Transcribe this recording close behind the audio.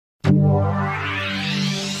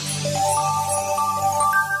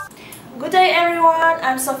everyone,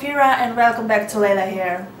 I'm Safira and welcome back to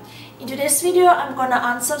Laylahair. In today's video, I'm gonna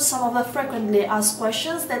answer some of the frequently asked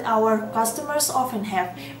questions that our customers often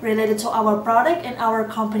have related to our product and our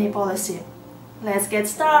company policy. Let's get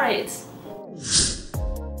started!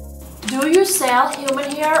 Do you sell human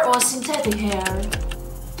hair or synthetic hair?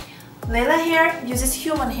 Laylahair uses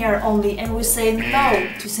human hair only and we say no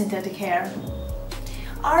to synthetic hair.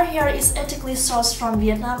 Our hair is ethically sourced from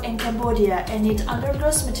Vietnam and Cambodia and it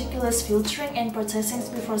undergoes meticulous filtering and processing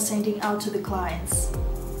before sending out to the clients.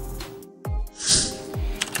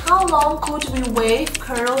 How long could we wave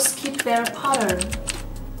curls keep their pattern?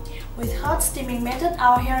 With hot steaming method,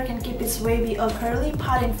 our hair can keep its wavy or curly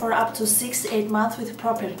pattern for up to 6 to 8 months with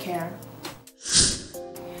proper care.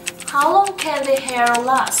 How long can the hair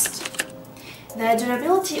last? The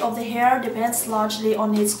durability of the hair depends largely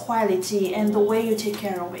on its quality and the way you take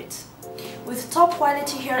care of it. With top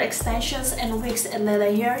quality hair extensions and wigs at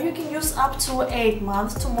Laylahair, you can use up to 8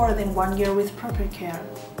 months to more than 1 year with proper care.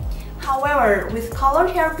 However, with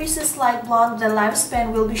colored hair pieces like blonde, the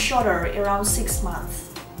lifespan will be shorter, around 6 months.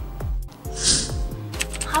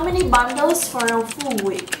 How many bundles for a full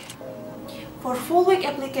wig? For full wig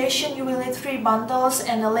application, you will need 3 bundles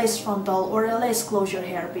and a lace frontal or a lace closure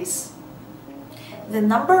hairpiece. The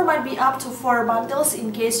number might be up to 4 bundles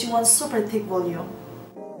in case you want super thick volume.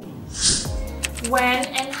 When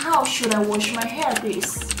and how should I wash my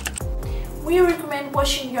hairpiece? We recommend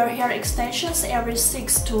washing your hair extensions every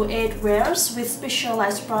 6 to 8 wears with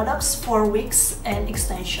specialized products for wigs and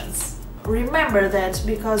extensions. Remember that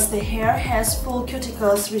because the hair has full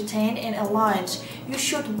cuticles retained and aligned, you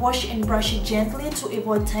should wash and brush it gently to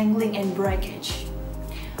avoid tangling and breakage.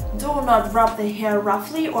 Do not rub the hair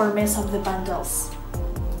roughly or mess up the bundles.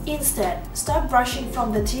 Instead, start brushing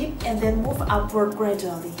from the tip and then move upward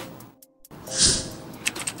gradually.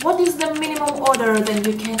 What is the minimum order that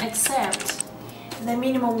you can accept? The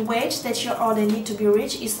minimum weight that your order needs to be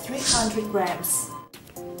reached is 300 grams.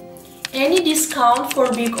 Any discount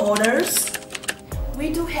for big orders?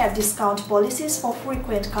 We do have discount policies for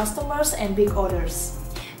frequent customers and big orders.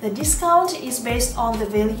 The discount is based on the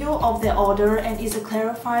value of the order and is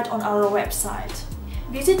clarified on our website.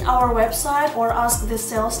 Visit our website or ask the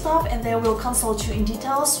sales staff and they will consult you in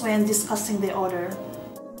details when discussing the order.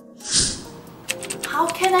 How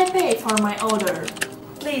can I pay for my order?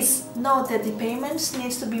 Please note that the payment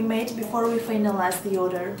needs to be made before we finalize the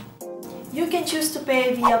order. You can choose to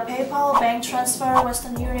pay via PayPal, bank transfer,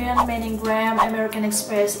 Western Union, MoneyGram, American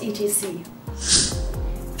Express, etc.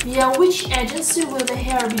 Via which agency will the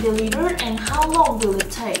hair be delivered and how long will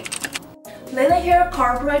it take? Laylahair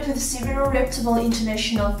cooperates with several reputable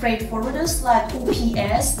international freight forwarders like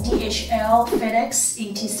UPS, DHL, FedEx,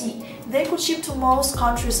 etc. They could ship to most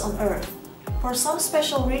countries on Earth. For some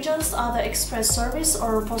special regions, other express service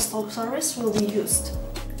or postal service will be used.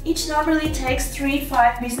 Each normally takes 3 to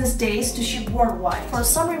 5 business days to ship worldwide. For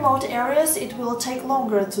some remote areas, it will take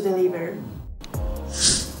longer to deliver.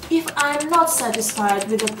 If I am not satisfied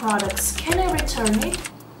with the products, can I return it?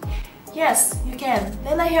 Yes, you can.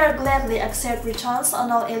 Laylahair gladly accepts returns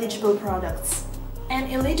on all eligible products.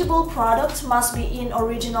 An eligible product must be in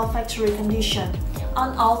original factory condition,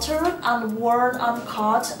 unaltered, unworn,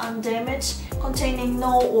 uncut, undamaged, containing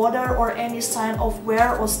no odor or any sign of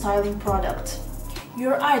wear or styling product.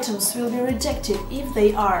 Your items will be rejected if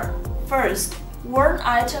they are: first, worn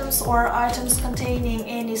items or items containing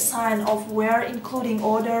any sign of wear including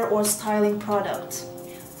odor or styling product.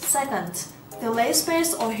 Second, the lace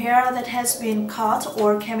piece or hair that has been cut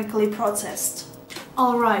or chemically processed.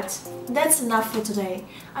 Alright, that's enough for today.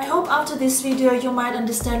 I hope after this video you might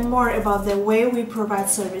understand more about the way we provide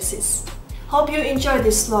services. Hope you enjoyed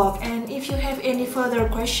this vlog, and if you have any further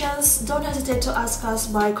questions, don't hesitate to ask us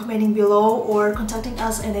by commenting below or contacting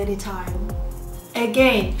us at any time.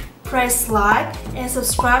 Again, press like and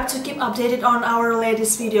subscribe to keep updated on our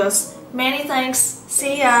latest videos. Many thanks.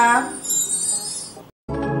 See ya!